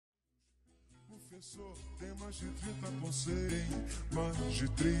Tem mais de 30 com 100, mais de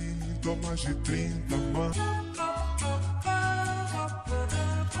 30, mais de 30, mais.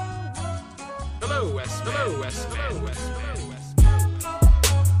 Hello, Westman. Hello, Westman. Hello, Westman.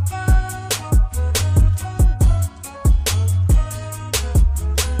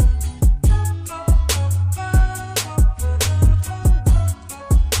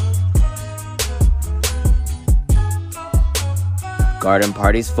 Garden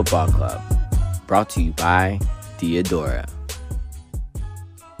Parties Football Club, brought to you by Theodora.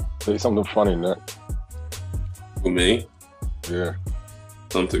 Say something funny, Nick. For me? Yeah.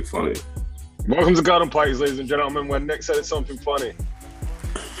 Something funny. Welcome to Garden Parties, ladies and gentlemen, when Nick said it's something funny.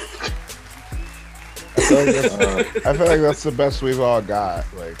 I feel like that's the best we've all got.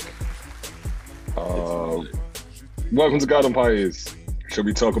 Welcome to Garden Parties. Should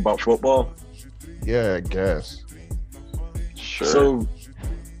we talk about football? Yeah, I guess. Sure. So,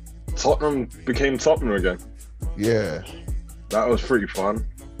 Tottenham became Tottenham again. Yeah. That was pretty fun.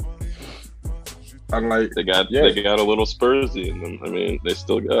 And they got a little Spursy in them. I mean, they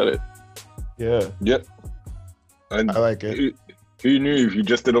still got it. Yeah. Yep. And I like it. Who knew if you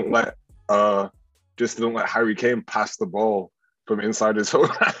just didn't let Harry Kane pass the ball from inside his own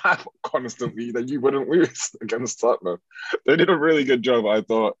half constantly, that you wouldn't lose against Tottenham. They did a really good job, I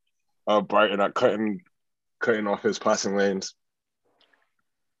thought, Brighton at cutting off his passing lanes,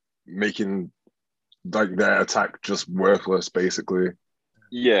 making their attack just worthless, basically.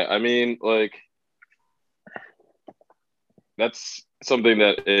 Yeah, I mean, that's something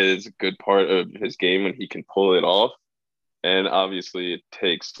that is a good part of his game when he can pull it off. And obviously it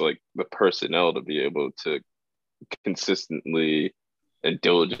takes the personnel to be able to consistently and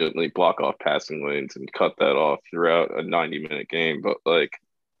diligently block off passing lanes and cut that off throughout a 90-minute game. But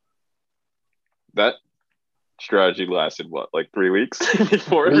that strategy lasted 3 weeks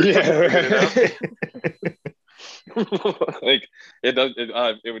before it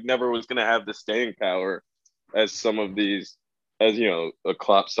never was going to have the staying power as some of these, as a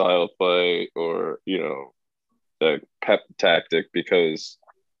Klopp style play or the Pep tactic, because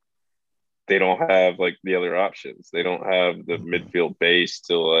they don't have the other options. They don't have the midfield base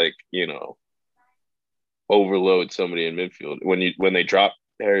to overload somebody in midfield. When they drop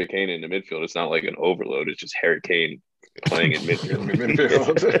Harry Kane into midfield, it's not like an overload. It's just Harry Kane playing in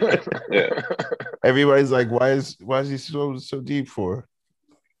midfield. Yeah. Everybody's like, why is he so deep for?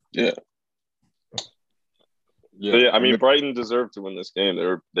 Yeah. Yeah. Yeah. I mean, Brighton deserved to win this game.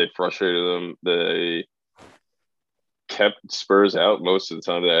 They frustrated them. They kept Spurs out most of the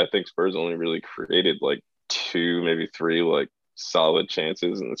time. I think Spurs only really created 2, maybe 3 solid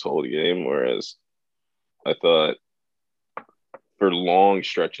chances in this whole game. Whereas I thought for long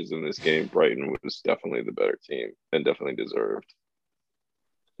stretches in this game, Brighton was definitely the better team and definitely deserved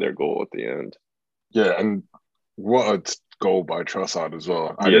their goal at the end. Yeah, and what a goal by Trossard as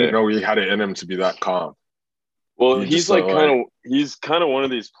well. I didn't know he had it in him to be that calm. Well, he's kind of one of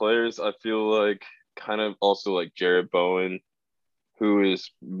these players, I feel kind of also like Jared Bowen, who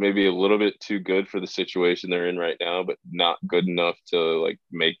is maybe a little bit too good for the situation they're in right now, but not good enough to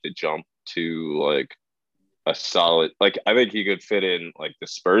make the jump to a solid, I think he could fit in the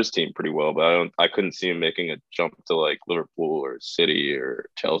Spurs team pretty well, but I couldn't see him making a jump to Liverpool or City or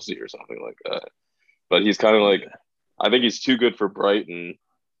Chelsea or something like that. But he's kind of I think he's too good for Brighton.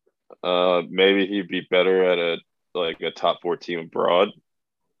 Maybe he'd be better at a top 4 team abroad.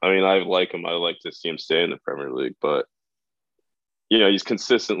 I mean, I like him. I like to see him stay in the Premier League, but he's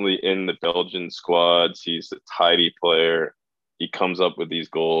consistently in the Belgian squads. He's a tidy player. He comes up with these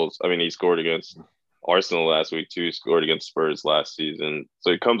goals. I mean, he scored against Arsenal last week too. He scored against Spurs last season.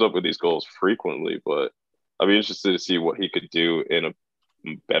 So he comes up with these goals frequently, but I'd be interested to see what he could do in a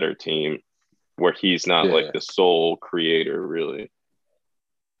better team where he's not the sole creator, really.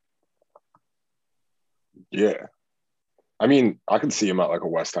 Yeah. I mean, I could see him at a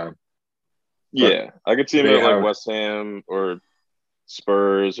West Ham. Yeah, I could see him at West Ham or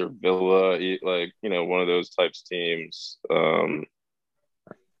Spurs or Villa, one of those types teams.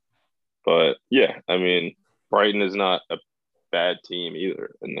 But yeah, I mean, Brighton is not a bad team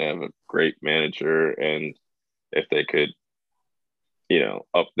either, and they have a great manager. And if they could,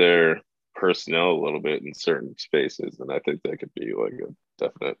 up their personnel a little bit in certain spaces, then I think they could be a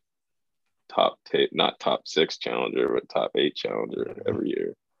definite not top 6 challenger, but top 8 challenger every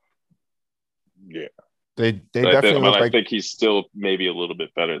year. Yeah, they definitely. I think he's still maybe a little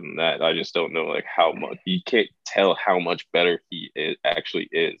bit better than that. I just don't know how much. You can't tell how much better he actually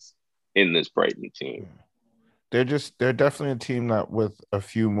is in this Brighton team. They're definitely a team that with a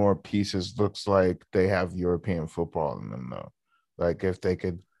few more pieces looks like they have European football in them though. If they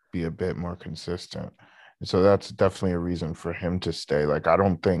could be a bit more consistent. And so that's definitely a reason for him to stay. Like, I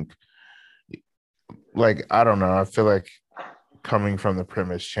don't think, like, I don't know. I feel like coming from the Prem,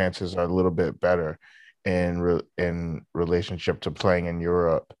 his chances are a little bit better in relationship to playing in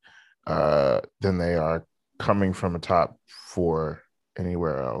Europe than they are coming from a top four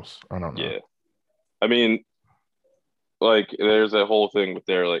anywhere else. I don't know. Yeah. I mean, like, there's a whole thing with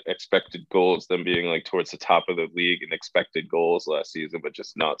their like expected goals, them being like towards the top of the league in expected goals last season, but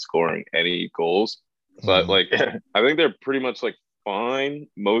just not scoring any goals. So like, I think they're pretty much like fine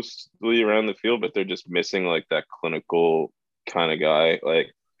mostly around the field, but they're just missing like that clinical kind of guy.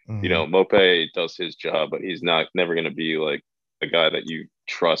 Like, you know, Mopé does his job, but he's never going to be like a guy that you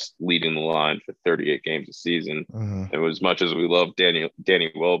trust leading the line for 38 games a season. And as much as we love Danny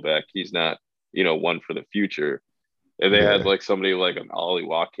Welbeck, he's not, you know, one for the future. If they had like somebody like an Ollie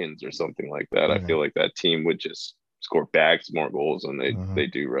Watkins or something like that, I feel like that team would just score bags more goals than they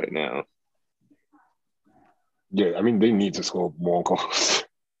do right now. Yeah, I mean, they need to score more goals.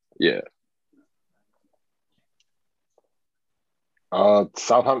 Yeah.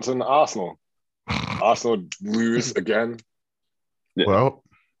 Southampton, Arsenal. Arsenal lose again. Yeah. Well,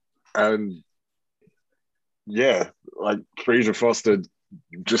 and yeah, like Fraser Foster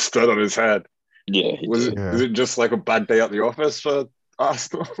just stood on his head. Yeah. Is it just like a bad day at the office for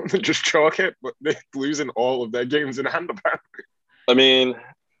Arsenal? They just chalk it, but they're losing all of their games in hand, apparently. I mean,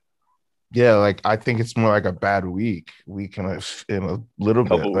 yeah, like I think it's more like a bad week in a little bit.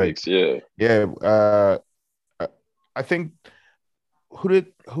 Couple like, weeks, yeah. Yeah. I think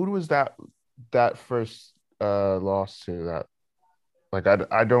who was that first loss to that? Like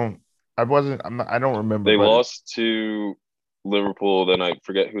I don't remember. They lost to Liverpool, then I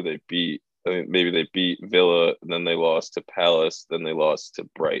forget who they beat. I think maybe they beat Villa, and then they lost to Palace, then they lost to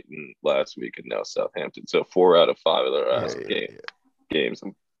Brighton last week, and now Southampton. So 4 out of 5 of their last games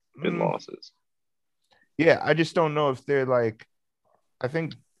have been losses. Yeah, I just don't know if they're like. I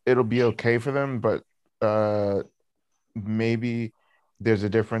think it'll be okay for them, but maybe there's a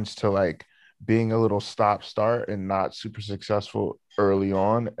difference to like being a little stop-start and not super successful early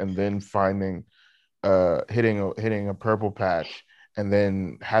on, and then finding hitting a purple patch, and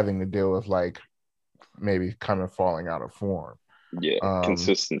then having to deal with like maybe kind of falling out of form. Yeah,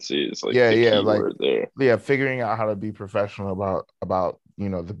 consistency is like the key like, word there. Yeah, figuring out how to be professional about you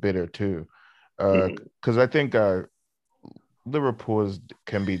know the bitter too, because I think Liverpool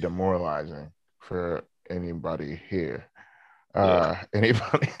can be demoralizing for anybody here.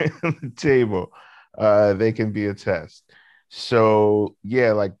 Anybody on the table, they can be a test. So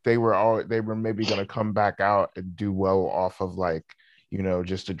yeah, like they were maybe gonna come back out and do well off of like, you know,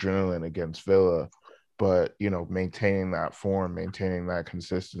 just adrenaline against Villa, but you know, maintaining that form, maintaining that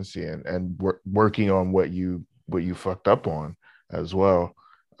consistency, and working on what you fucked up on as well.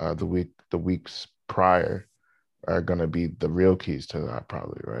 The weeks prior are gonna be the real keys to that,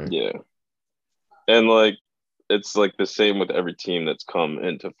 probably, right? Yeah, and like it's like the same with every team that's come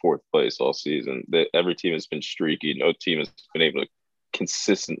into 4th place all season. That every team has been streaky. No team has been able to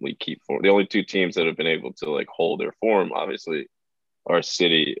consistently keep form. The only 2 teams that have been able to like hold their form, obviously, are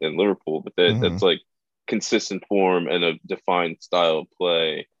City and Liverpool. But that's like consistent form and a defined style of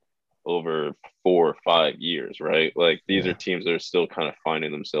play over 4 or 5 years, right? Like these are teams that are still kind of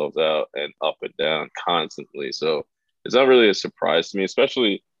finding themselves out and up and down constantly. So it's not really a surprise to me,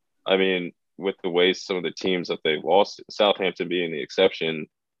 especially, I mean, with the way some of the teams that they've lost, Southampton being the exception,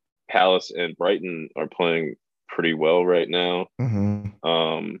 Palace and Brighton are playing pretty well right now. And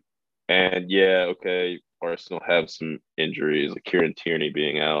yeah, okay, Arsenal have some injuries, like Kieran Tierney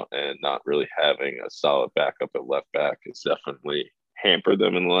being out and not really having a solid backup at left back has definitely hampered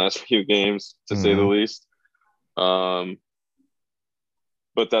them in the last few games, to say the least. But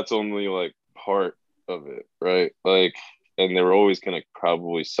that's only like part of it, right? Like, and they were always going to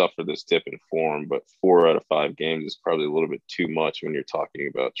probably suffer this dip in form, but 4 out of 5 games is probably a little bit too much when you're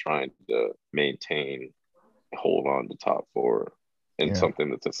talking about trying to maintain, hold on to top 4 in something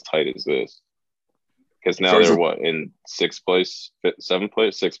that's as tight as this. Because now they're what, in 6th place, 7th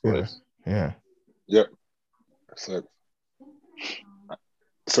place, 6th place. Yeah. Yep. So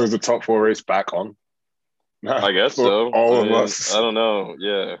is the top 4 race back on? I guess so. All of us. I don't know.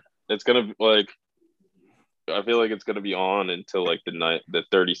 Yeah. It's going to like, I feel like it's going to be on until like the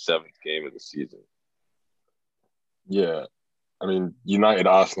 37th game of the season. Yeah. I mean, United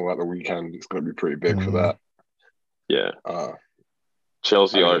Arsenal at the weekend, it's going to be pretty big for that. Yeah.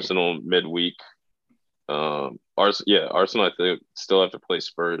 Chelsea, Arsenal midweek. Arsenal, I think, still have to play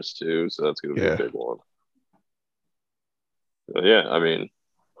Spurs too, so that's going to be a big one. But yeah, I mean,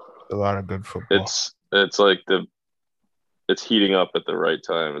 a lot of good football. It's like it's heating up at the right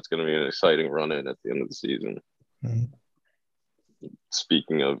time. It's going to be an exciting run in at the end of the season. Mm-hmm.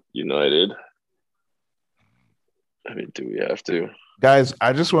 Speaking of United, I mean, do we have to? Guys,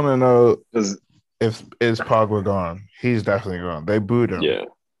 I just want to know if is Pogba gone? He's definitely gone. They booed him. Yeah.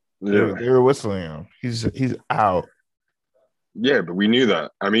 They were whistling him. He's out. Yeah, but we knew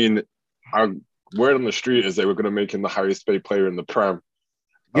that. I mean, our word on the street is they were going to make him the highest paid player in the Prem.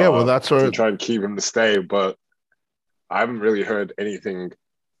 Yeah, well, that's what to try and keep him to stay, but I haven't really heard anything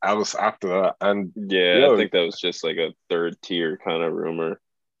else after that. And I think that was just like a third tier kind of rumor.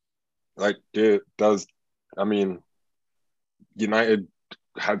 Like it does. I mean, United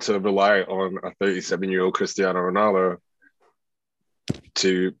had to rely on a 37-year-old Cristiano Ronaldo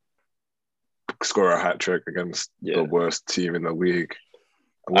to score a hat trick against the worst team in the league.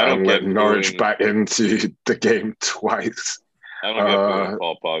 And let Norwich back into the game twice. I don't get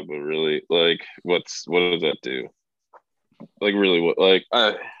Paul Pogba really. Like, what does that do? Like, really, what? Like,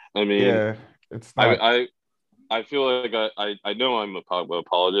 I mean, yeah, it's not. I feel like I know I'm a Pogba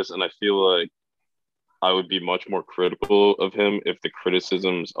apologist, and I feel like I would be much more critical of him if the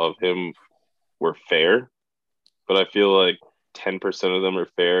criticisms of him were fair. But I feel like 10% of them are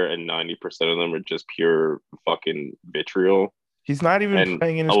fair, and 90% of them are just pure fucking vitriol. He's not even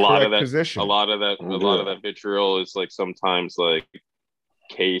playing in his correct position. A lot of that vitriol is like sometimes like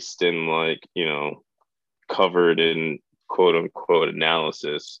cased and like, covered in quote unquote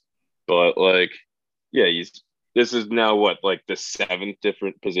analysis. But like, yeah, this is now like the 7th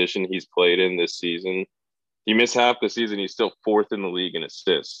different position he's played in this season. He missed half the season. He's still 4th in the league in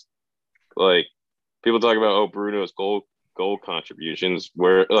assists. Like, people talk about, Bruno's goal contributions,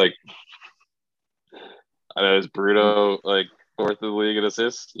 where like, I know, is Bruno like 4th in the league in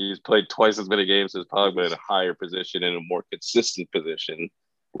assists? He's played twice as many games as Pogba in a higher position, in a more consistent position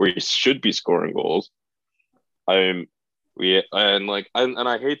where he should be scoring goals. I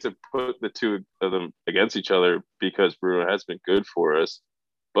hate to put the two of them against each other because Bruno has been good for us,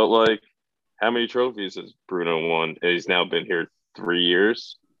 but like, how many trophies has Bruno won? He's now been here 3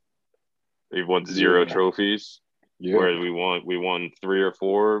 years. We've won 0 trophies. Yeah. Whereas we won 3 or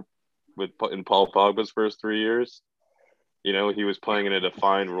 4 in Paul Pogba's first 3 years. He was playing in a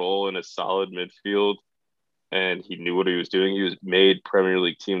defined role in a solid midfield, and he knew what he was doing. He was made Premier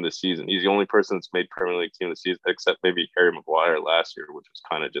League Team of the Season. He's the only person that's made Premier League Team of the Season, except maybe Harry Maguire last year, which was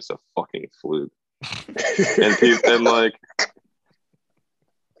kind of just a fucking fluke. and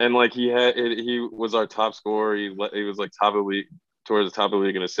he was our top scorer. He was like top of the league, towards the top of the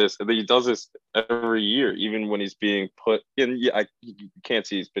league in assists. And then he does this every year, even when he's being put in. Yeah, you can't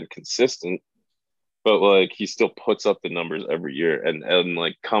see he's been consistent, but like, he still puts up the numbers every year, and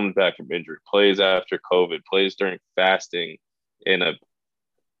like, comes back from injury, plays after COVID, plays during fasting in a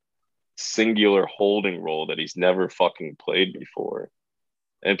singular holding role that he's never fucking played before,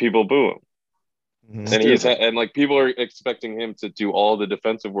 and people boo him. Mm-hmm. And people are expecting him to do all the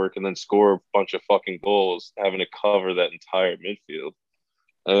defensive work and then score a bunch of fucking goals, having to cover that entire midfield.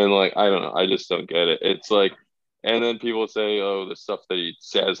 And like, I don't know, I just don't get it. It's like, and then people say, oh, the stuff that he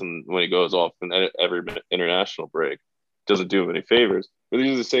says when he goes off in every international break doesn't do him any favors. But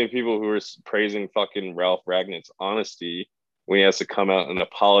these are the same people who are praising fucking Ralph Ragnick's honesty when he has to come out and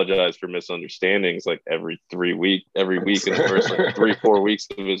apologize for misunderstandings like every week in the first like 3-4 weeks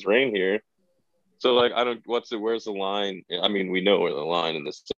of his reign here. So like, where's the line? I mean, we know where the line in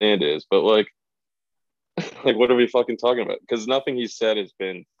the sand is, but like what are we fucking talking about? Because nothing he said has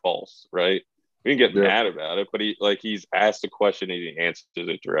been false, right? We can get mad about it, but he's asked a question and he answers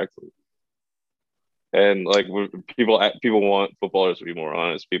it directly. And like, people want footballers to be more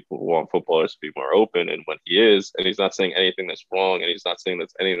honest. People want footballers to be more open. And when he is, and he's not saying anything that's wrong, and he's not saying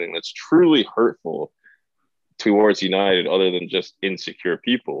that's anything that's truly hurtful towards United, other than just insecure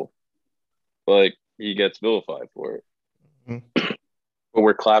people, like, he gets vilified for it. Mm-hmm. But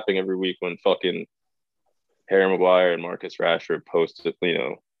we're clapping every week when fucking Harry Maguire and Marcus Rashford post,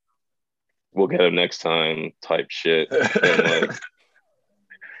 we'll get him next time type shit. And like,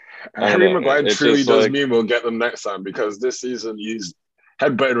 Harry Maguire truly does mean we'll get them next time, because this season he's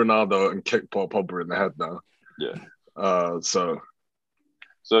headbutted Ronaldo and kicked Paul Pogba in the head now. Yeah. So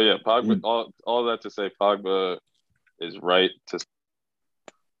yeah, Pogba. All that to say, Pogba is right to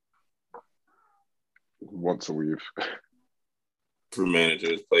want to leave. For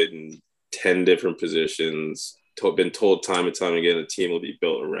managers, played in 10 different positions, been told time and time again the team will be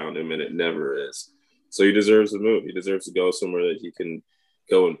built around him, and it never is. So he deserves to move. He deserves to go somewhere that he can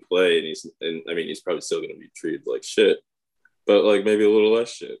go and play. And he's probably still going to be treated like shit, but like maybe a little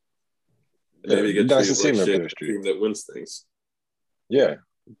less shit. Maybe get treated like shit. The team that wins things. Yeah,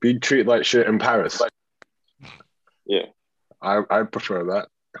 be treated like shit in Paris. Yeah, I prefer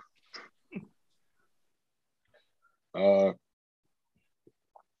that.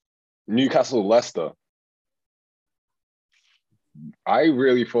 Newcastle Leicester. I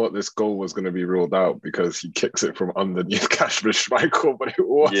really thought this goal was going to be ruled out because he kicks it from underneath Kasper Schmeichel, but it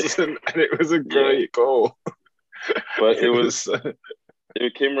wasn't, and it was a great goal. But it was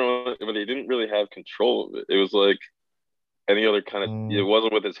it came around, but he didn't really have control of it. It was like any other kind of, it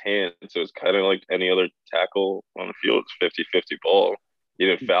wasn't with his hand, so it's kind of like any other tackle on the field. It's 50-50 ball. He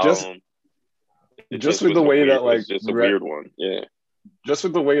didn't foul him. Just with the way that, like, it's just a weird one. Yeah. Just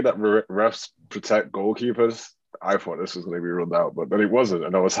with the way that refs protect goalkeepers, I thought this was going to be ruled out, but then it wasn't,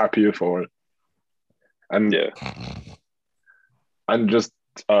 and I was happier for it. And and just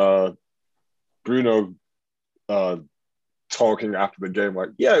Bruno talking after the game,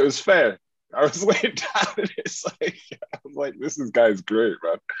 like, yeah, it was fair. I was laying down, and it's like, I was like, this guy's great,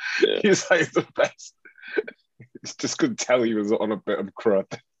 man. Yeah. He's like the best. Just could tell he was on a bit of crud.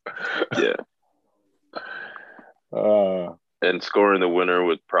 Yeah. And scoring the winner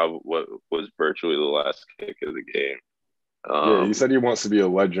was probably what was virtually the last kick of the game. Yeah, he said he wants to be a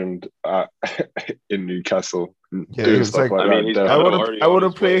legend in Newcastle. Yeah, he's like, I mean, I want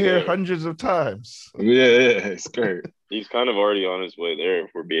to play here hundreds of times. Yeah, it's great. He's kind of already on his way there, if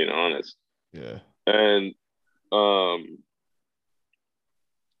we're being honest. Yeah. And I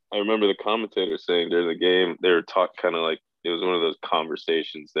remember the commentator saying during the game, they were talking kind of like, it was one of those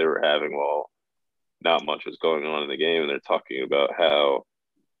conversations they were having while not much was going on in the game. And they're talking about how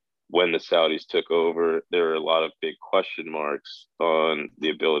when the Saudis took over, there were a lot of big question marks on the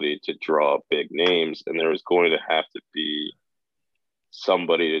ability to draw big names. And there was going to have to be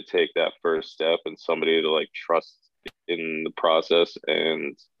somebody to take that first step and somebody to like trust in the process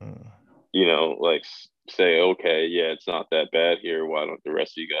and, you know, like say, okay, yeah, it's not that bad here. Why don't the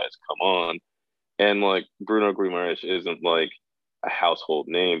rest of you guys come on? And like Bruno Guimaraes isn't like a household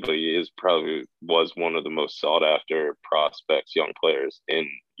name, but he is probably was one of the most sought after prospects, young players in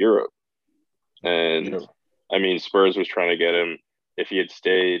Europe. And I mean, Spurs was trying to get him. If he had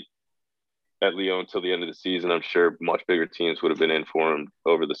stayed at Lyon until the end of the season, I'm sure much bigger teams would have been in for him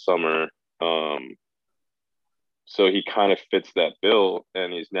over the summer. So he kind of fits that bill,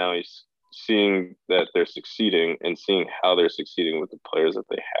 and he's seeing that they're succeeding and seeing how they're succeeding with the players that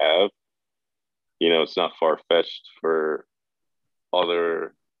they have. You know, it's not far-fetched for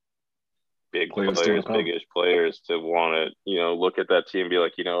other big players, big-ish players to want to, you know, look at that team and be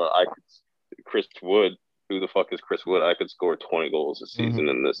like, you know, Chris Wood, who the fuck is Chris Wood? I could score 20 goals a season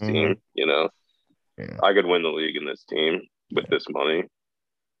in this team, you know. Yeah. I could win the league in this team with this money.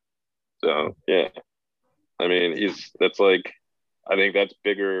 So, yeah. I mean, I think that's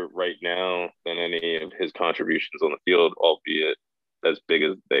bigger right now than any of his contributions on the field, albeit as big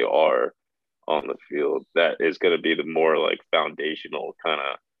as they are on the field. That is going to be the more like foundational kind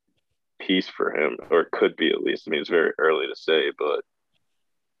of piece for him, or it could be at least. I mean, it's very early to say, but,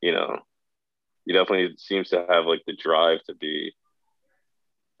 you know, he definitely seems to have like the drive to be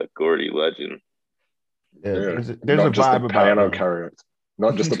a Gordy legend. Yeah, there's a vibe about piano carrier.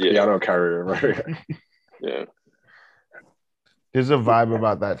 Not just a piano carrier, right? Yeah. There's a vibe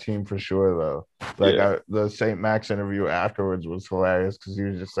about that team for sure, though. Like the St. Max interview afterwards was hilarious because he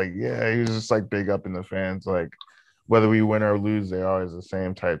was just like, he was just like big up in the fans, like whether we win or lose, they're always the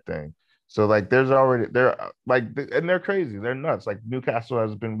same type thing. So like, they're like, and they're crazy, they're nuts. Like Newcastle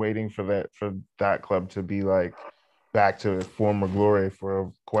has been waiting for that club to be like back to its former glory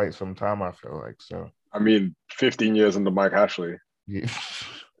for quite some time. I feel like so. I mean, 15 years under Mike Ashley. Yeah.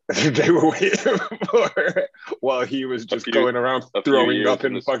 They were waiting for while he was just going around throwing up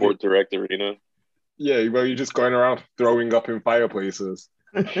in the fucking Sport Direct Arena. Yeah, well, you're just going around throwing up in fireplaces.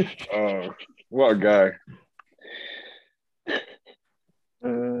 Oh, what a guy!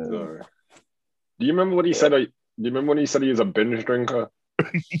 Do you remember what he said? Do you remember when he said he was a binge drinker?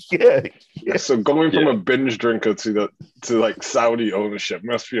 Yeah. So going from a binge drinker to like Saudi ownership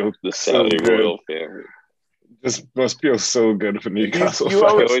must feel the Saudi royal family. This must feel so good for Newcastle.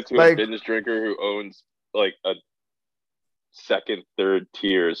 Going to a binge drinker who owns like a second, third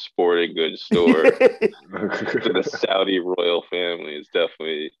tier sporting goods store to the Saudi royal family is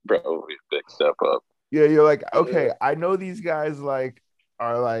definitely probably a big step up. Yeah, you're like, okay, I know these guys like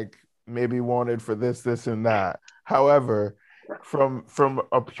are like maybe wanted for this, and that. However, from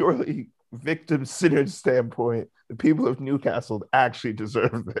a purely victim-centered standpoint, the people of Newcastle actually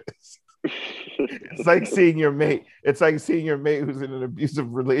deserve this. It's like seeing your mate. It's like seeing your mate who's in an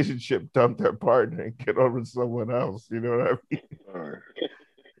abusive relationship dump their partner and get over someone else. You know what I mean?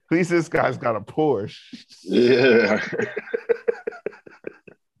 At least this guy's got a Porsche. Yeah.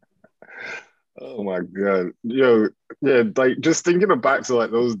 Oh my god, yo! Yeah, like just thinking back to like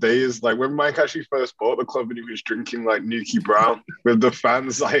those days, like when Mike actually first bought the club and he was drinking like Nuki Brown with the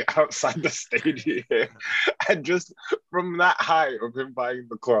fans like outside the stadium, and just from that high of him buying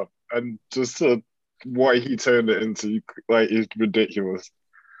the club and just to what he turned it into, like is ridiculous.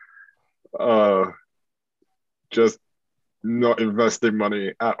 Just not investing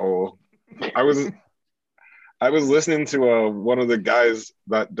money at all. I was listening to one of the guys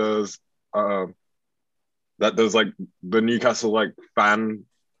that does like the Newcastle like fan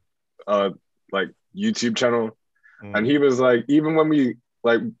like YouTube channel. And he was like, even when we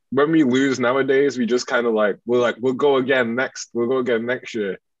lose nowadays, we just kind of like we'll go again next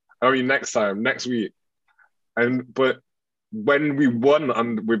year. I mean next time, next week. But when we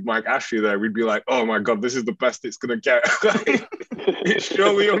won with Mike Ashley there, we'd be like, oh my God, this is the best it's gonna get. It's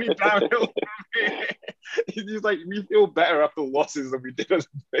surely only downhill from here. He's like, we feel better after losses than we did as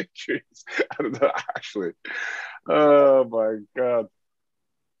victories. Ashley. Oh my God.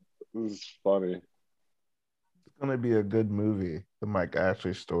 This is funny. It's gonna be a good movie, the Mike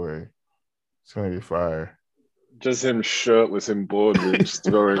Ashley story. It's gonna be fire. Just him shirtless in boardrooms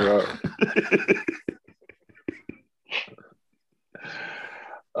throwing up.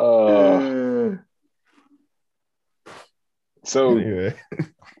 So anyway.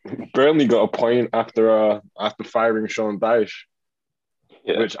 Burnley got a point after firing Sean Dyche,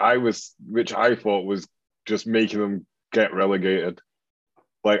 which I thought was just making them get relegated.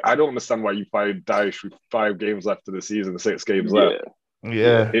 Like, I don't understand why you fired Dyche with 5 games left of the season, 6 games left.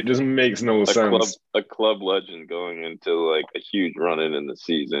 Yeah, it just makes no sense. A club legend going into like a huge run-in the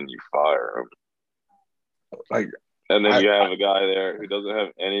season, you fire him. Like. And then you have a guy there who doesn't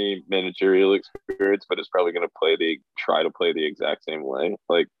have any managerial experience, but is probably going to try to play the exact same way.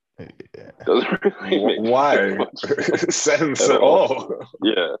 Like, doesn't really make sense at all.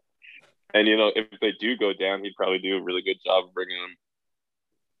 Yeah, and if they do go down, he'd probably do a really good job of bringing them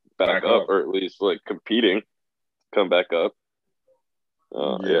back up, or at least like competing, come back up.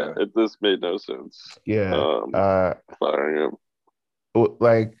 It just made no sense. Yeah, firing him.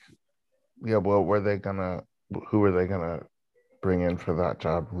 Like, well, who are they gonna bring in for that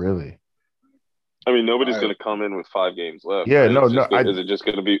job? Really? I mean, nobody's gonna come in with 5 games left. Yeah, right? Is it just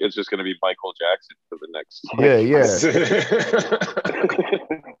gonna be? It's just gonna be Michael Jackson for the next.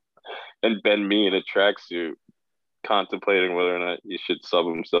 And Ben Mee in a tracksuit, contemplating whether or not he should sub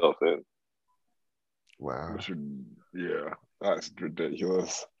himself in. Wow. That's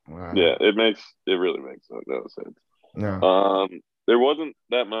ridiculous. Wow. Yeah, it really makes no sense. No. There wasn't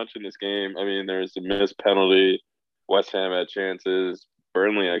that much in this game. I mean, there's a missed penalty. West Ham had chances.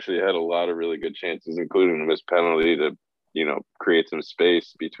 Burnley actually had a lot of really good chances, including the missed penalty to, create some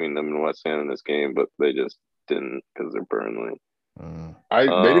space between them and West Ham in this game, but they just didn't because they're Burnley. They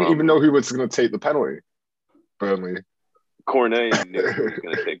didn't even know who was going to take the penalty. Burnley. Cornet knew who was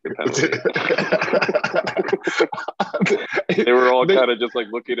going to take the penalty. They were all kind of just like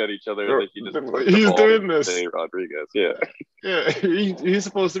looking at each other like he's doing this. Rodriguez, he's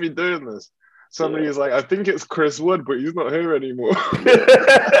supposed to be doing this. Somebody is like, I think it's Chris Wood, but he's not here anymore.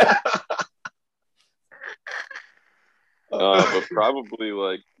 But probably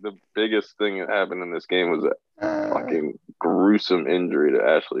like the biggest thing that happened in this game was a fucking gruesome injury to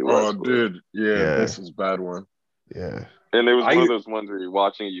Ashley Westwood. Oh, dude, this was a bad one. Yeah. And it was one of those ones where you're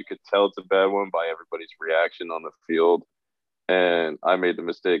watching it, you could tell it's a bad one by everybody's reaction on the field. And I made the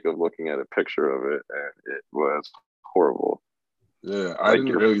mistake of looking at a picture of it, and it was horrible. Yeah,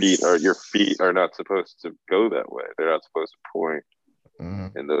 your feet are not supposed to go that way. They're not supposed to point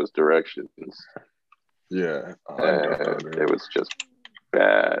in those directions. Yeah, it was just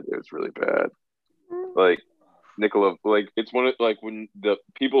bad. It was really bad. Like Nicola, like it's one of like when the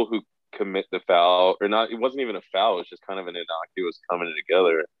people who commit the foul or not, it wasn't even a foul. It's just kind of an innocuous coming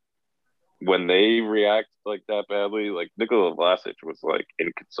together. When they react like that badly, like Nikola Vlasic was like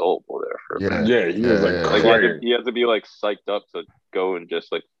inconsolable there for a minute. Yeah, he was like he had to be like psyched up to go and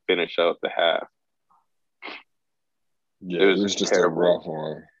just like finish out the half. Yeah, it was just terrible. A rough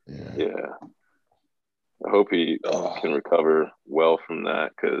one. Yeah. I hope he can recover well from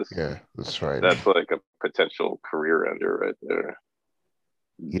that because that's right. That's like a potential career ender right there.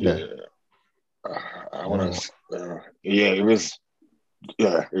 Yeah. I want to. It was.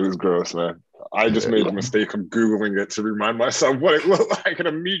 Yeah, it was gross, man. I just made the mistake of Googling it to remind myself what it looked like and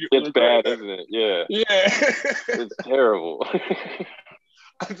immediately. It's bad, isn't it? Yeah. It's terrible.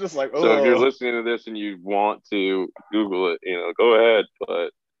 I'm just like, So if you're listening to this and you want to Google it, go ahead,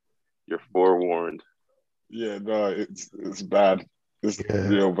 but you're forewarned. Yeah, no, it's bad. It's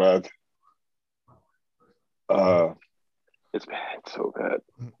real bad. It's bad, so bad.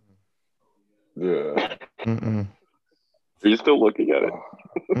 Yeah. Are you still looking at it?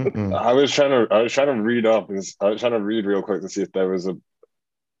 I was trying to read up. I was trying to read real quick to see if there was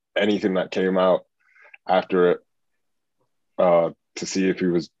anything that came out after it. To see if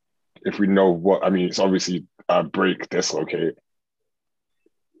we know what. I mean, it's obviously a break dislocate.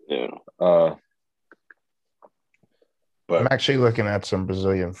 Yeah. But I'm actually looking at some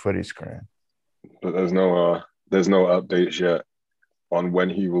Brazilian footy screen. But there's no updates yet on when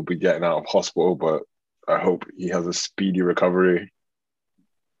he will be getting out of hospital. But I hope he has a speedy recovery.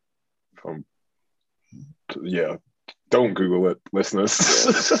 Yeah, don't Google it, listeners.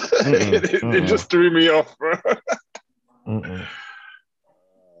 It just threw me off, bro.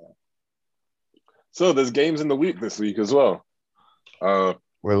 So there's games in the week this week as well. We're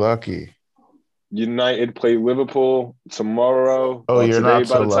lucky. United play Liverpool tomorrow. Oh, you're today, not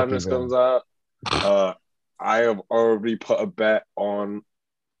so by the time lucky this then. comes out. I have already put a bet on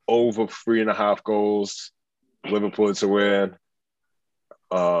over 3.5 goals. Liverpool to win.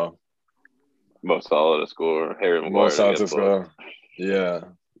 Most solid to score. Harry Maguire Most solid to to score. Yeah,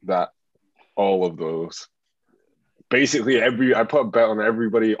 all of those. Basically, I put a bet on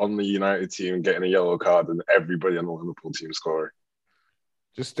everybody on the United team getting a yellow card and everybody on the Liverpool team scoring.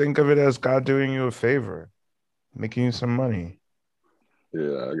 Just think of it as God doing you a favor, making you some money.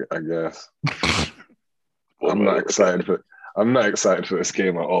 Yeah, I guess. I'm not excited for this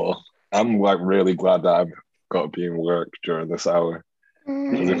game at all. I'm like really glad that I've got to be in work during this hour.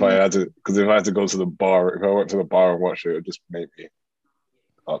 Because if I had to go to the bar, if I went to the bar and watched it would just make me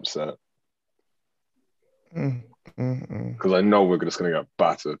upset. Because I know we're just going to get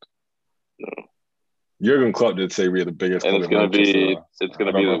battered. No. Jurgen Klopp did say we're the biggest. And it's going to be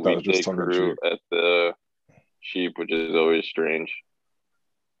the weekday crew at the Sheep, which is always strange.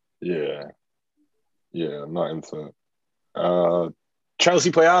 Yeah, I'm not into it.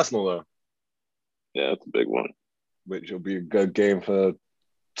 Chelsea play Arsenal though. Yeah, it's a big one. Which will be a good game for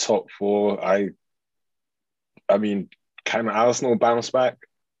top 4. I mean, can Arsenal bounce back?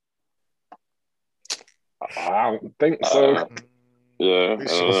 I don't think so. Yeah, we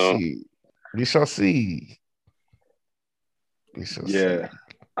shall see. We shall see. Yeah,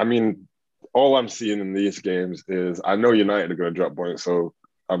 I mean, all I'm seeing in these games is I know United are going to drop points, so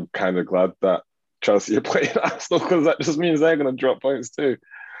I'm kind of glad that Chelsea are playing Arsenal because that just means they're going to drop points too.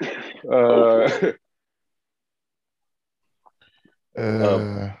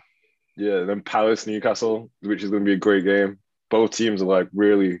 Yeah, then Palace, Newcastle, which is going to be a great game. Both teams are like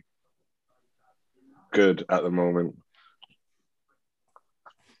really good at the moment.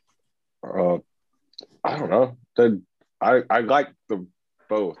 I don't know. I like them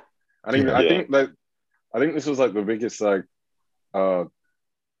both. I think this was like the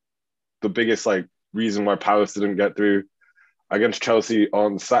biggest reason why Palace didn't get through against Chelsea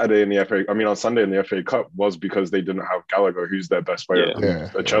on Saturday in the FA. I mean, on Sunday in the FA Cup was because they didn't have Gallagher, who's their best player,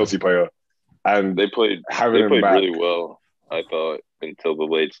 a Chelsea player, and they played really well. I thought until the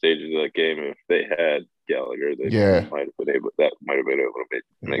late stages of that game, if they had Gallagher, they might have been able to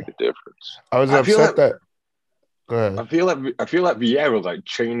make the difference. I was upset that. Go ahead. I feel like Vieira like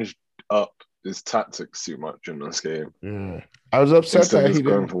changed up his tactics too much in this game. Yeah, I was upset that he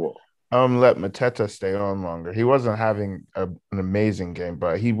didn't let Mateta stay on longer. He wasn't having an amazing game,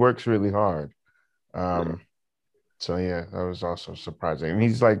 but he works really hard. So yeah, that was also surprising. And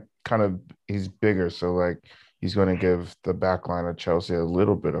he's like he's bigger, so like he's going to give the back line of Chelsea a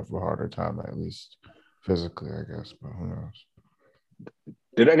little bit of a harder time, at least physically, I guess. But who knows?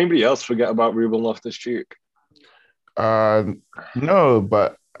 Did anybody else forget about Ruben Loftus-Cheek? No,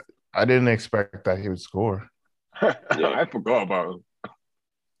 but I didn't expect that he would score. I forgot about him.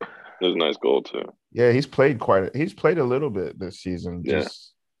 It was a nice goal too. Yeah, he's played a little bit this season,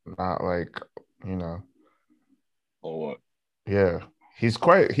 just not like, Or what? Yeah. He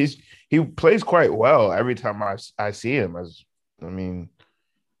plays quite well every time I see him.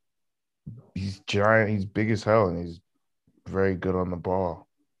 He's giant, he's big as hell, and he's very good on the ball.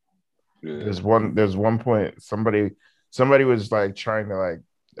 Yeah. There's one point somebody was like trying to like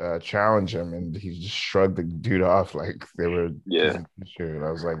challenge him, and he just shrugged the dude off like they were sure. And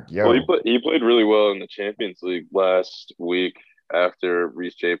I was like, yeah. Well, he played really well in the Champions League last week. After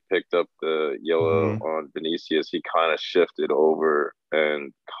Reece J picked up the yellow on Vinicius, he kind of shifted over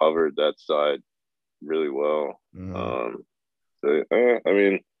and covered that side really well. So, I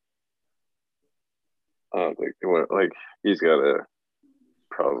mean, I don't think he's got to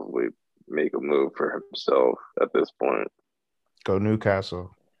probably make a move for himself at this point. Go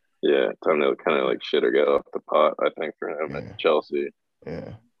Newcastle. Yeah, time to kind of like shit or get off the pot, I think, for him at Chelsea.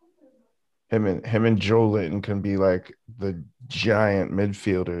 Yeah. Him and Joe Linton can be like the giant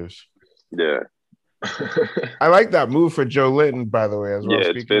midfielders. Yeah. I like that move for Joe Linton, by the way, as well.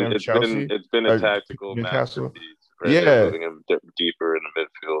 Yeah, Speaking of Chelsea, it's been a tactical Newcastle. masterpiece. Right? Yeah, Moving him deeper in the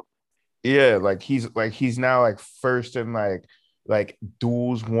midfield. Yeah, he's now like first in like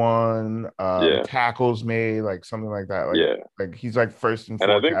duels won, tackles made, like something like that. Like he's like first in 4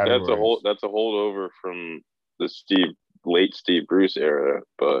 and I think categories. that's a holdover from the late Steve Bruce era,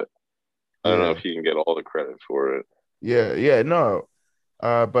 but I don't know if he can get all the credit for it. Yeah, no.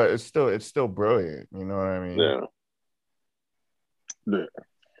 But it's still brilliant, you know what I mean? Yeah.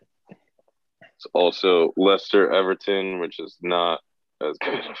 It's also Leicester Everton, which is not as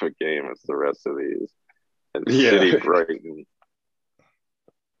good of a game as the rest of these. And City Brighton.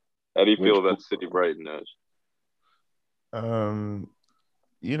 How do you feel about City Brighton, Ash?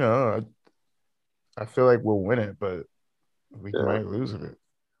 You know, I feel like we'll win it, but we might lose it.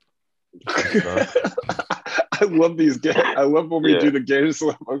 I love these games. I love when we do the games.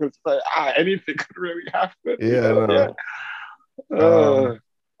 So I'm gonna say, anything could really happen.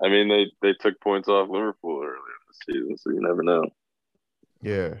 I mean, they took points off Liverpool earlier this season, so you never know.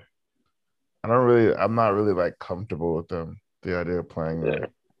 Yeah, I'm not really like comfortable with them. The idea of playing them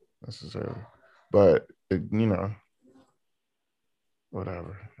necessarily, but you know,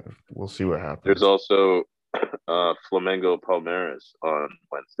 whatever. We'll see what happens. There's also Flamengo Palmeiras on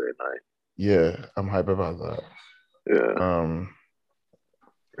Wednesday night. Yeah, I'm hype about that. Yeah.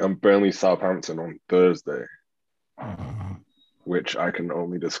 I'm Burnley Southampton on Thursday, which I can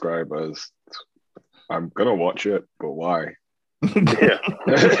only describe as I'm gonna watch it, but why? Yeah.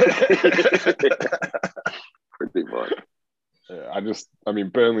 Pretty much. Yeah, I mean,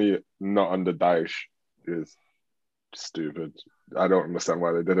 Burnley not under Daesh is stupid. I don't understand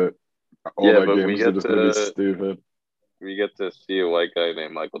why they did it. All their games are just gonna be stupid. We get to see a white guy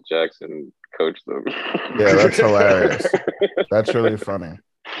named Michael Jackson coach them. Yeah, that's hilarious. That's really funny.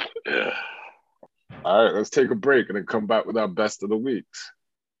 Yeah. All right, let's take a break and then come back with our best of the weeks.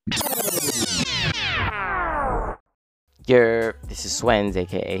 This is Swens,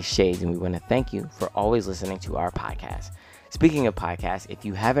 aka Shades, and we want to thank you for always listening to our podcast. Speaking of podcasts, if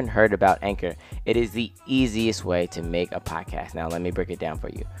you haven't heard about Anchor, it is the easiest way to make a podcast. Now, let me break it down for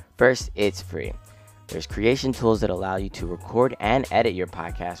you. First, it's free. There's creation tools that allow you to record and edit your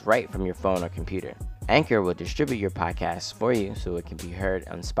podcast right from your phone or computer. Anchor will distribute your podcast for you so it can be heard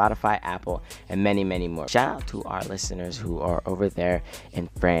on Spotify, Apple, and many, many more. Shout out to our listeners who are over there in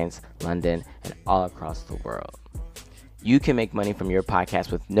France, London, and all across the world. You can make money from your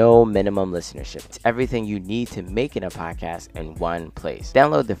podcast with no minimum listenership. It's everything you need to make it a podcast in one place.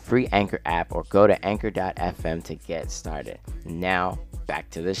 Download the free Anchor app or go to anchor.fm to get started. Now, back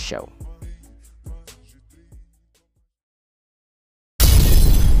to the show.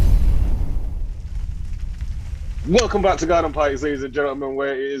 Welcome back to Garden Parties, ladies and gentlemen,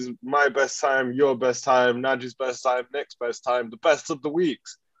 where it is my best time, your best time, Naji's best time, Nick's best time, the best of the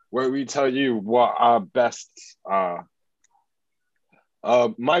weeks, where we tell you what our bests are.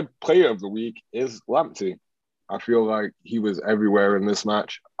 My player of the week is Lamptey. I feel like he was everywhere in this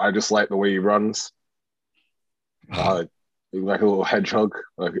match. I just like the way he runs. Like a little hedgehog,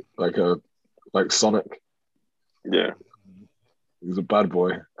 like Sonic. Yeah. He's a bad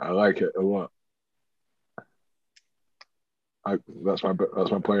boy. I like it a lot. That's my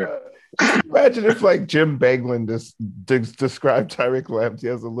player. Imagine if like Jim Beglin described Tyreek Lamptey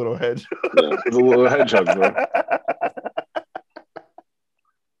as a little hedgehog. Yeah, he's a little hedgehog, bro.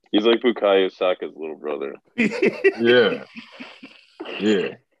 He's like Bukayo Saka's little brother. Yeah.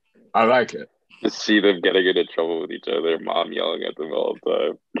 I like it. Just see them getting into trouble with each other, mom yelling at them all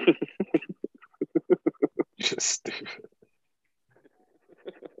the time. Just stupid.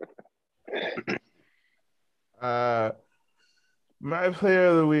 My player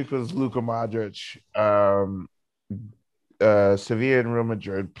of the week was Luka Modric. Sevilla and Real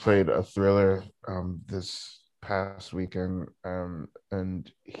Madrid played a thriller this past weekend,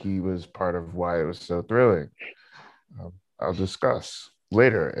 and he was part of why it was so thrilling. I'll discuss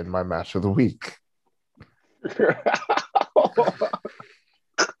later in my match of the week. I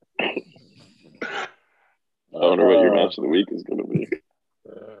wonder what your match of the week is going to be.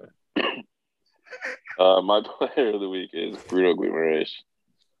 My player of the week is Bruno Guimaraes.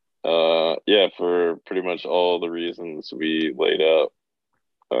 For pretty much all the reasons we laid out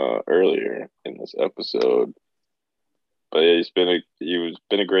earlier in this episode. But yeah, he's been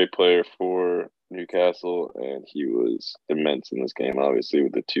a great player for Newcastle, and he was immense in this game, obviously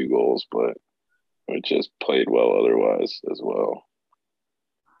with the 2 goals, but it just played well otherwise as well.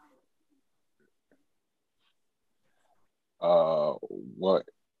 What?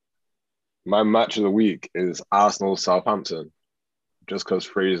 My match of the week is Arsenal Southampton. just because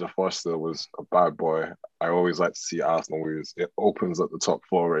Fraser Foster was a bad boy, I always like to see Arsenal lose. It opens up the top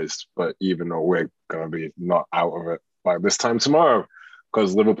four race, but even though we're going to be not out of it by this time tomorrow,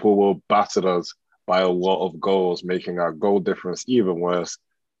 because Liverpool will batter us by a lot of goals, making our goal difference even worse.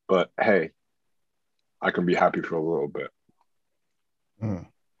 But hey, I can be happy for a little bit.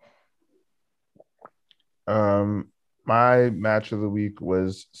 My match of the week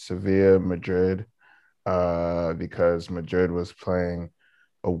was Sevilla Madrid, because Madrid was playing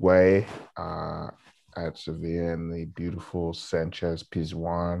away at Sevilla in the beautiful Sanchez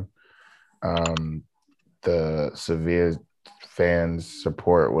Pizjuan. The Sevilla fans'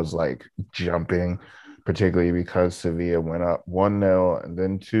 support was like jumping, particularly because Sevilla went up 1-0 and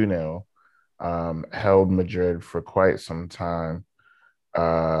then 2-0, held Madrid for quite some time.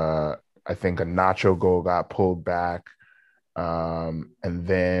 I think a Nacho goal got pulled back. And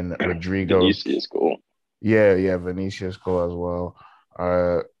then Rodrigo. Vinicius goal. Yeah, Vinicius goal as well.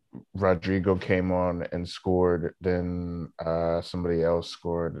 Rodrigo came on and scored. Then somebody else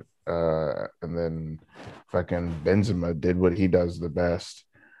scored. And then fucking Benzema did what he does the best.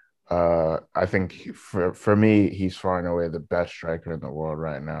 I think for me, he's far and away the best striker in the world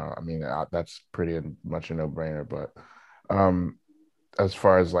right now. I mean, that's pretty much a no-brainer. But as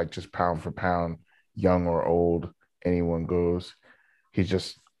far as like just pound for pound, young or old, anyone goes, he's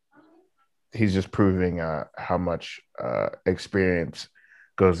just proving how much experience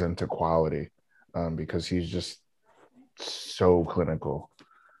goes into quality, because he's just so clinical.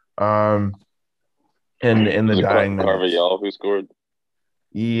 And in the dying minutes, Carvajal who scored.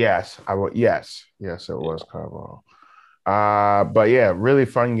 Yes, yes, it was Carvajal. But yeah, really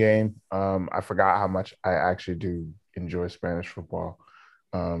fun game. I forgot how much I actually do enjoy Spanish football.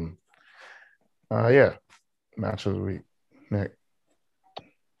 Yeah, match of the week, Nick.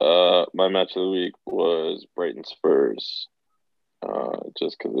 My match of the week was Brighton Spurs,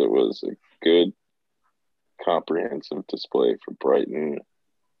 just because it was a good, comprehensive display for Brighton,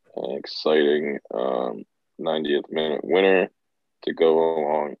 an exciting 90th minute winner to go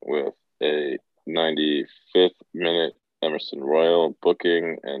along with a 95th minute Emerson Royal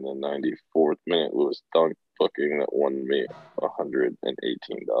booking and a 94th minute Lewis Dunk booking that won me $118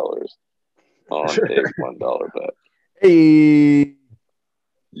 on a $1 bet. Hey.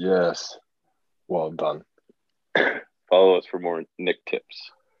 Yes. Well done. Follow us for more Nick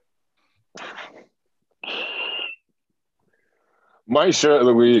tips. My shirt of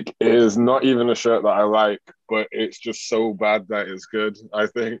the week is not even a shirt that I like, but it's just so bad that it's good. I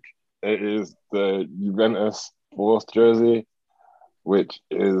think it is the Juventus 4th jersey, which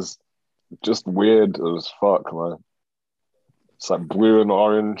is just weird as fuck, man. It's like blue and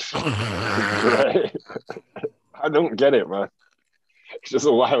orange. Right? I don't get it, man. It's just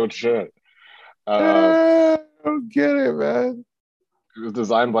a wild shirt. I don't get it, man. It was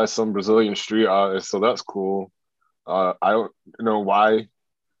designed by some Brazilian street artist, so that's cool. I don't know why.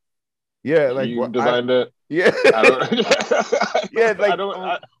 Yeah, like you designed it. Yeah, I don't. Yeah, like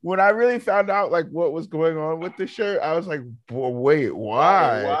when I really found out like what was going on with the shirt, I was like, wait,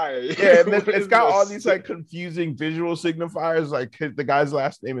 why? Why? Yeah, and then it's got all these like confusing visual signifiers. Like the guy's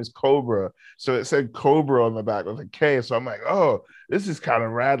last name is Cobra, so it said Cobra on the back with a K. So I'm like, oh, this is kind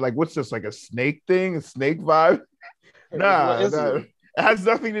of rad. Like, what's this? Like a snake thing? A snake vibe? Nah. It has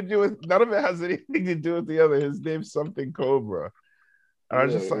nothing to do with. None of it has anything to do with the other. His name's something Cobra. And I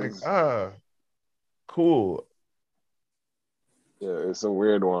was just like, cool. Yeah, it's a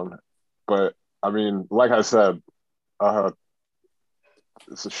weird one. But I mean, like I said,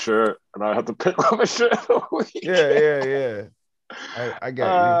 it's a shirt, and I had to pick up a shirt. Yeah. I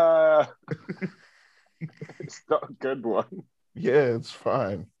got you. It's not a good one. Yeah, it's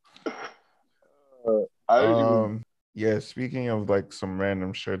fine. Yeah, speaking of like some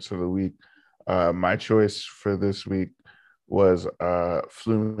random shirts of the week, my choice for this week was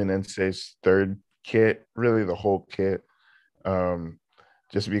Fluminense's third kit, really the whole kit,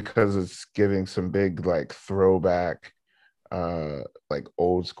 just because it's giving some big like throwback, like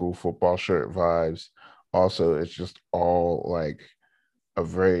old school football shirt vibes. Also, it's just all like a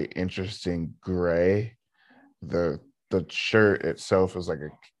very interesting gray. The shirt itself is like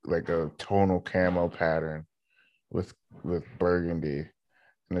a tonal camo pattern with burgundy,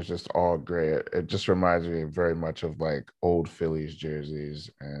 and it's just all gray. It just reminds me very much of like old Phillies jerseys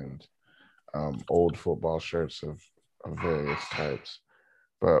and old football shirts of various types,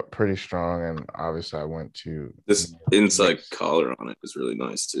 but pretty strong. And obviously I went to this inside collar on it is really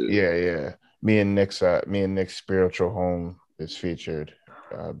nice too. Yeah. Me and Nick's spiritual home is featured,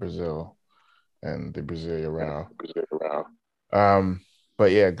 Brazil and the Brasilia Rao.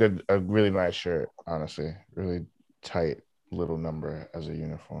 But yeah, a really nice shirt, honestly, really tight little number as a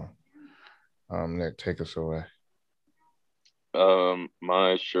uniform. Nick, take us away.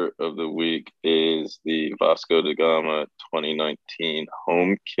 My shirt of the week is the Vasco da Gama 2019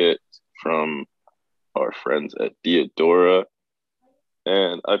 home kit from our friends at Diadora.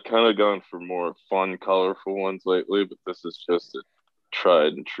 And I've kind of gone for more fun, colorful ones lately, but this is just a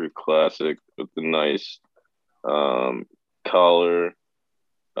tried and true classic with the nice collar,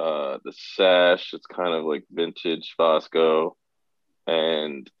 the sash. It's kind of like vintage Vasco,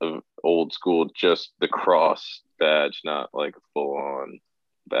 and old school, just the cross badge, not like a full on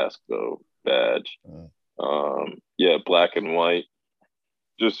Vasco badge. Yeah, black and white,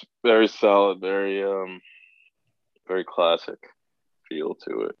 just very solid, very classic feel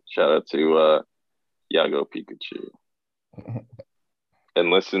to it. Shout out to Yago Pikachu. And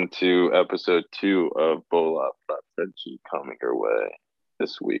listen to episode 2 of Bola Fraternity coming your way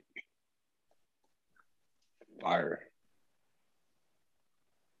this week. Fire.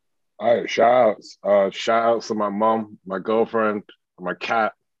 All right, shout outs to my mom, my girlfriend, my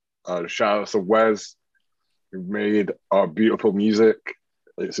cat. Shout outs to Wes, who made our beautiful music.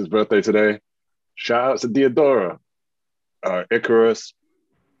 It's his birthday today. Shout outs to Diadora, Icarus,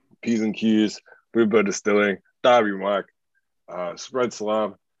 P's and Q's, Bluebird Distilling, Derby Mark, Spread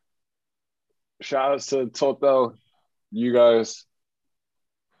Salam. Shout outs to Totel, you guys,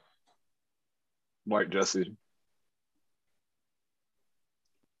 White Jesse.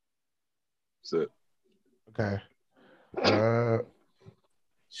 That's it. Okay.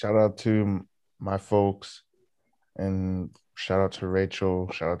 Shout out to my folks, and shout out to Rachel.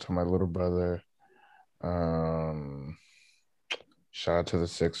 Shout out to my little brother. Shout out to the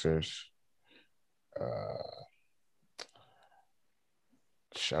Sixers.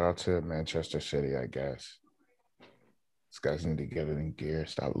 Shout out to Manchester City, I guess. These guys need to get it in gear.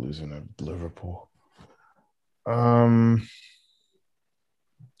 Stop losing to Liverpool.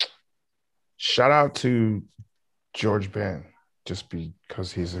 Shout out to George Ben, just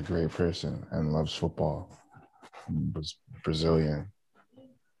because he's a great person and loves football. He was Brazilian.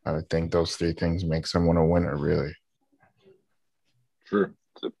 I think those 3 things make someone a winner, really. True.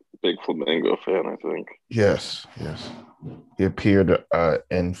 It's a big Flamengo fan, I think. Yes. He appeared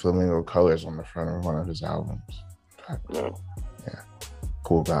in Flamingo colors on the front of one of his albums. Yeah.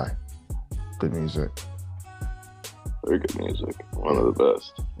 Cool guy. Good music. Very good music. One of the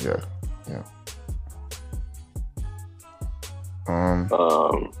best. Yeah.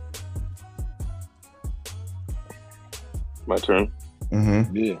 My turn.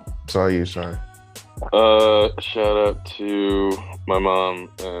 Mm-hmm. Yeah. It's all you, sorry. Shout out to my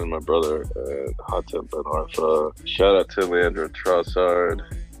mom and my brother and Hatem Ben Arfa. Shout out to Leandro Trossard.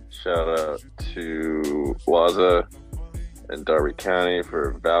 Shout out to Waza and Derby County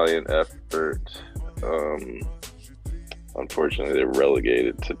for a valiant effort. Unfortunately, they're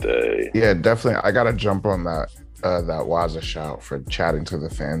relegated today. Yeah, definitely. I gotta jump on that Waza shout for chatting to the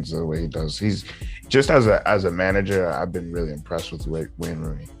fans the way he does. He's just as a manager, I've been really impressed with Wayne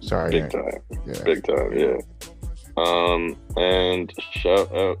Rooney. Sorry, big time, yeah. And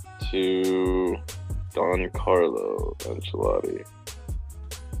shout out to Don Carlo Ancelotti.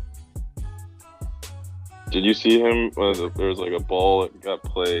 Did you see him when there was like a ball that got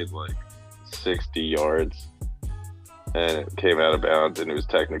played like 60 yards and it came out of bounds and it was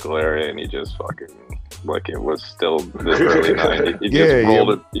technical area and he just fucking, like it was still the early 90s.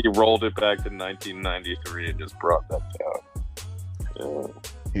 He rolled it back to 1993 and just brought that down. Yeah.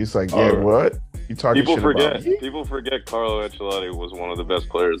 He's like, what? You talking people shit forget, about me? People forget Carlo Ancelotti was one of the best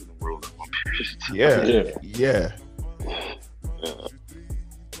players in the world at one period. Yeah.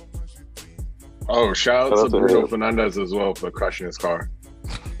 Oh, shout out to Bruno Fernandes as well for crashing his car.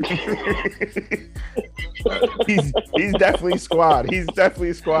 he's definitely squad.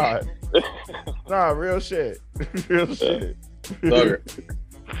 Nah, real shit. Look,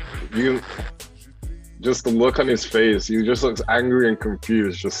 just the look on his face, he just looks angry and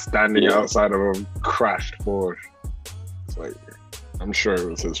confused, just standing outside of a crashed Porsche. It's like, I'm sure it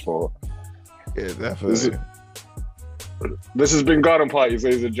was his fault. Yeah, definitely. This has been Garden Parties,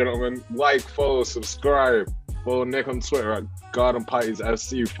 ladies and gentlemen. Like, follow, subscribe. Follow Nick on Twitter at Garden Parties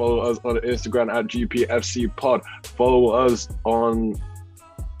FC. Follow us on Instagram at GPFC Pod. Follow us on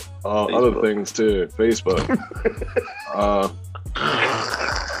other things too. Facebook.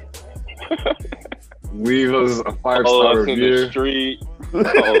 Leave us a 5-star review. Street.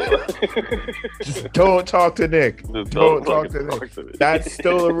 Just don't talk to Nick. Don't talk to Nick. That's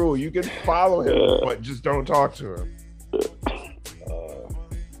still a rule. You can follow him, but just don't talk to him.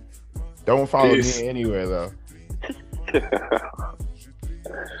 Don't follow me anywhere though.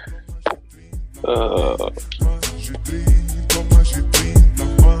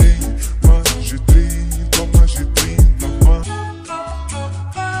 de 30, mais de 30, mano.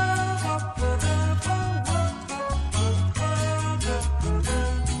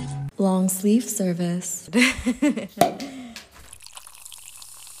 Long sleeve service.